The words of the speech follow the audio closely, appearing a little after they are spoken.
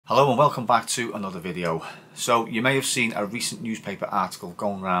Hello and welcome back to another video. So you may have seen a recent newspaper article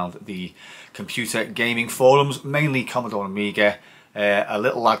going around the computer gaming forums, mainly Commodore Amiga. A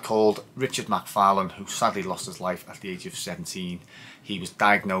little lad called Richard McFarlane, who sadly lost his life at the age of 17. He was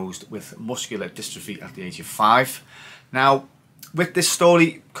diagnosed with muscular dystrophy at the age of 5. Now, with this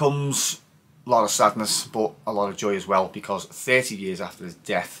story comes a lot of sadness, but a lot of joy as well, because 30 years after his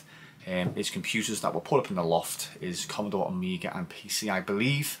death, his computers that were put up in the loft, his Commodore Amiga and PC I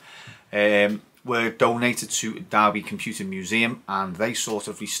believe, were donated to Derby Computer Museum, and they sort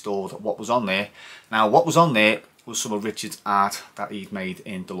of restored what was on there. Now what was on there was some of Richard's art that he'd made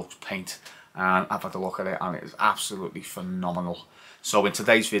in Deluxe paint, and I've had a look at it and it is absolutely phenomenal. So in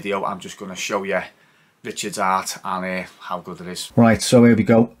today's video I'm just going to show you Richard's art and how good it is. Right, so here we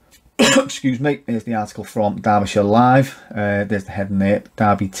go. Excuse me, here's the article from Derbyshire Live. There's the heading there: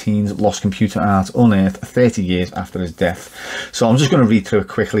 Derby teens lost computer art unearthed 30 years after his death. So I'm just going to read through it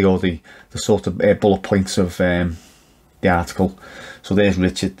quickly, all the sort of bullet points of the article. So there's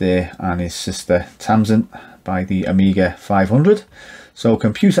Richard there and his sister Tamsin by the Amiga 500. So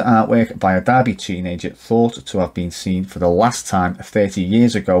computer artwork by a Derby teenager thought to have been seen for the last time 30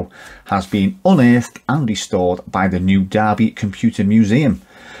 years ago has been unearthed and restored by the new Derby Computer Museum.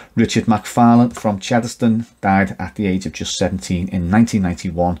 Richard McFarlane from Cheddar died at the age of just 17 in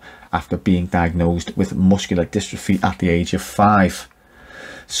 1991 after being diagnosed with muscular dystrophy at the age of 5.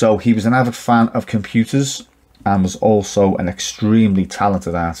 So he was an avid fan of computers and was also an extremely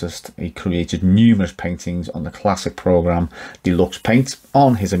talented artist. He created numerous paintings on the classic program Deluxe Paint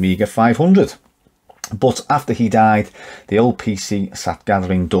on his Amiga 500. But after he died, the old PC sat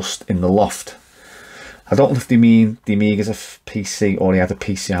gathering dust in the loft. I don't know if they mean the Amiga's a PC or he had a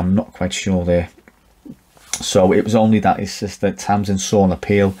PC, I'm not quite sure there. So it was only that his sister Tamsin saw an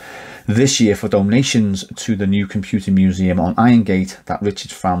appeal this year for donations to the new computer museum on Irongate that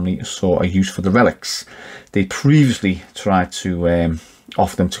Richard's family saw a use for the relics. They previously tried to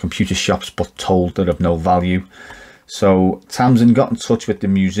offer them to computer shops but told they're of no value. So Tamsin got in touch with the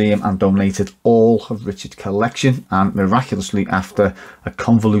museum and donated all of Richard's collection, and miraculously, after a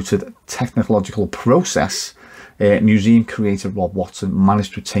convoluted technological process, museum creator Rob Watson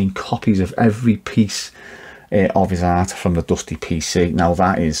managed to obtain copies of every piece of his art from the dusty PC. Now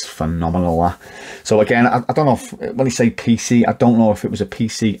that is phenomenal. So again, I don't know if, when you say PC, I don't know if it was a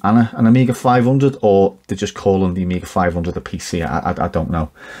PC and an Amiga 500, or they're just calling the Amiga 500 a PC. I don't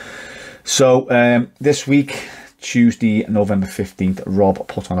know. So this week, Tuesday, November 15th, Rob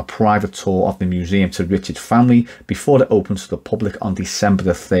put on a private tour of the museum to Richard's family before it opens to the public on December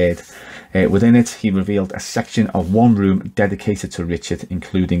the 3rd. Within it, he revealed a section of one room dedicated to Richard,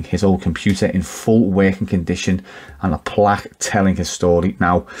 including his old computer in full working condition and a plaque telling his story.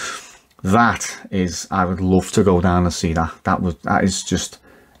 Now, that is, I would love to go down and see that. That is just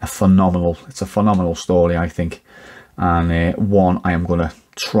a phenomenal, it's a phenomenal story, I think. And one I am going to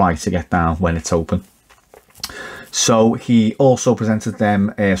try to get down when it's open. So he also presented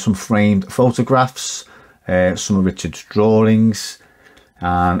them some framed photographs, some of Richard's drawings,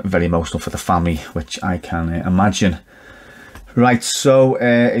 and very emotional for the family, which I can imagine. Right, so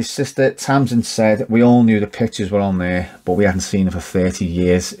his sister Tamsin said, "We all knew the pictures were on there, but we hadn't seen it for 30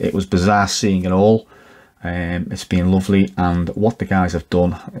 years. It was bizarre seeing it all. It's been lovely, and what the guys have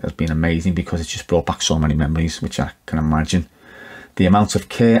done has been amazing because it's just brought back so many memories, which I can imagine. The amount of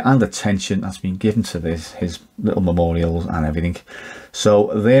care and attention that's been given to this, his little memorials and everything."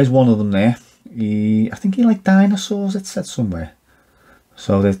 So there's one of them there. I think he liked dinosaurs, it said somewhere.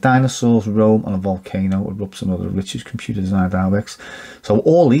 So there's dinosaurs, Rome, and a volcano, erupts, and other Richard's computer designed artworks. So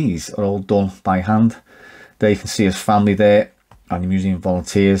all these are all done by hand. There you can see his family there and the museum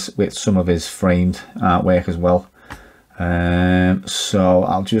volunteers with some of his framed artwork as well. So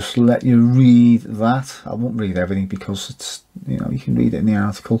I'll just let you read that. I won't read everything because it's, you know, you can read it in the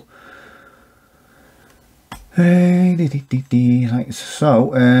article. Right,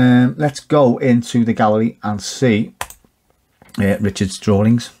 so let's go into the gallery and see Richard's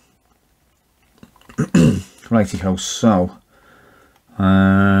drawings. Righty-ho, so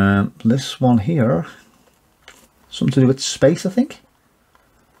this one here, something to do with space, I think.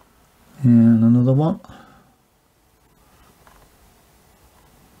 And another one.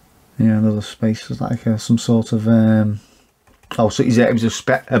 Yeah, another space is like some sort of oh, so he was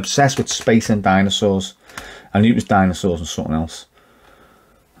obsessed with space and dinosaurs. I knew it was dinosaurs and something else.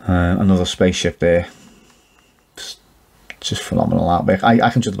 Another spaceship there. Just phenomenal artwork. I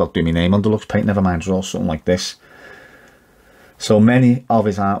can just about do my name on Deluxe Paint, never mind draw something like this. So many of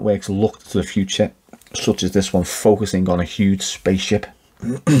his artworks looked to the future, such as this one focusing on a huge spaceship.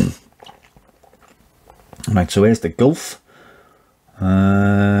 Right, so here's the Gulf.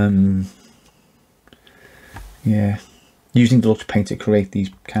 Using Deluxe Paint to create these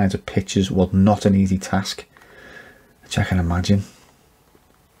kinds of pictures was not an easy task, which I can imagine.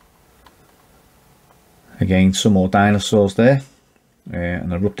 Again, some more dinosaurs there,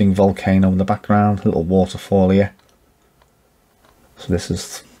 an erupting volcano in the background, a little waterfall here. So this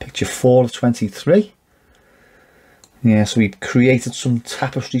is picture 4 of 23. Yeah, so he created some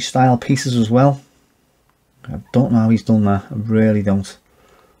tapestry style pieces as well. I don't know how he's done that, I really don't.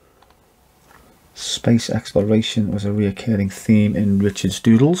 Space exploration was a reoccurring theme in Richard's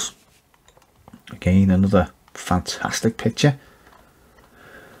doodles. Again, another fantastic picture.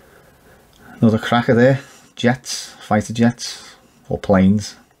 Another cracker there. Jets, fighter jets, or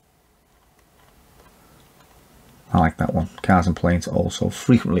planes. I like that one. Cars and planes also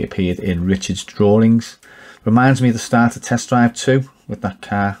frequently appeared in Richard's drawings. Reminds me of the start of Test Drive 2 with that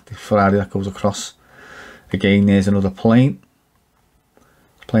car, the Ferrari that goes across. Again, there's another plane.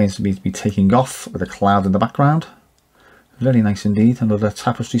 The plane seems to be taking off with a cloud in the background. Very nice indeed. Another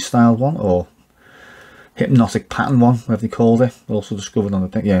tapestry style one, or hypnotic pattern one, whatever they called it. Also discovered on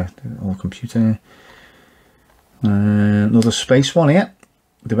the old computer. Another space one here.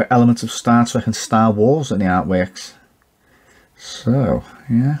 There were elements of Star Trek and Star Wars in the artworks. So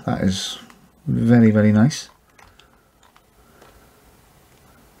yeah, that is very, very nice.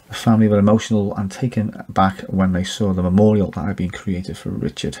 The family were emotional and taken back when they saw the memorial that had been created for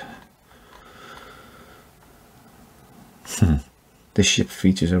Richard. This ship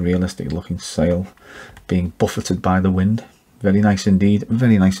features a realistic looking sail being buffeted by the wind. Very nice indeed,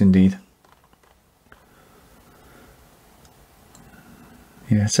 very nice indeed.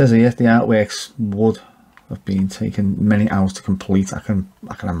 Yeah, it says here the artworks would have been taken many hours to complete. I can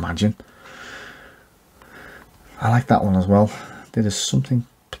imagine. I like that one as well. There is something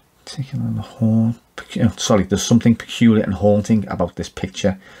particular there's something peculiar and haunting about this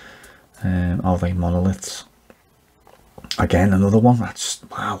picture of a monolith. Again, another one. That's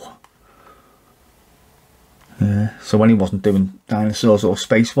wow. So when he wasn't doing dinosaurs or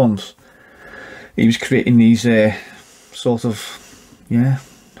space ones, he was creating these sort of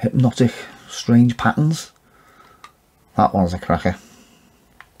hypnotic, strange patterns. That one's a cracker.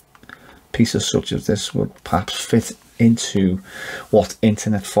 Pieces such as this would perhaps fit into what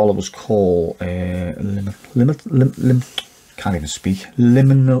internet followers call can't even speak,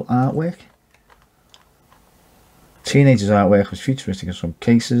 liminal artwork. Teenagers' artwork was futuristic in some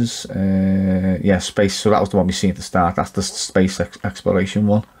cases. Yeah, space. So that was the one we see at the start. That's the space exploration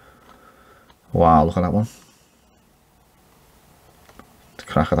one. Wow, look at that one. The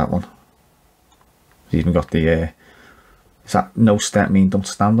crack of that one. It's even got the. Is that no step mean don't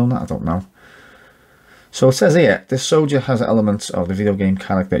stand on that? I don't know. So it says here, this soldier has elements of the video game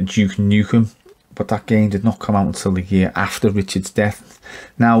character Duke Nukem, but that game did not come out until the year after Richard's death.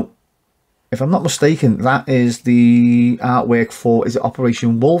 Now, if I'm not mistaken, that is the artwork for, is it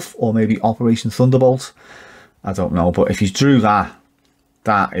Operation Wolf or maybe Operation Thunderbolt? I don't know, but if he's drew that,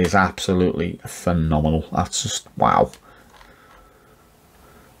 that is absolutely phenomenal. That's just, wow.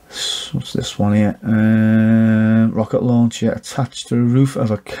 What's this one here? Rocket launcher attached to the roof of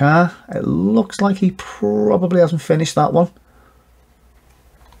a car. It looks like he probably hasn't finished that one.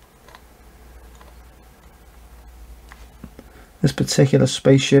 This particular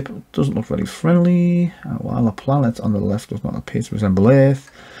spaceship doesn't look very friendly. While a planet on the left does not appear to resemble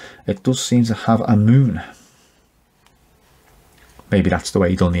Earth, it does seem to have a moon. Maybe that's the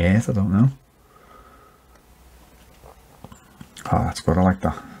way he done the Earth, I don't know. Oh, that's good, I like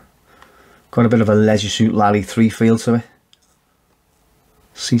that. Got a bit of a Leisure Suit Larry 3 feel to it.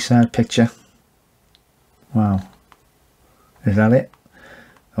 Seaside picture. Wow. Is that it?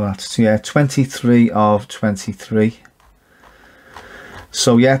 Oh, that's, yeah, 23 of 23.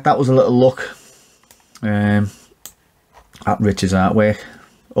 So yeah, that was a little look at Richard's artwork,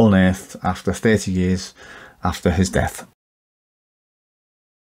 unearthed after 30 years after his death.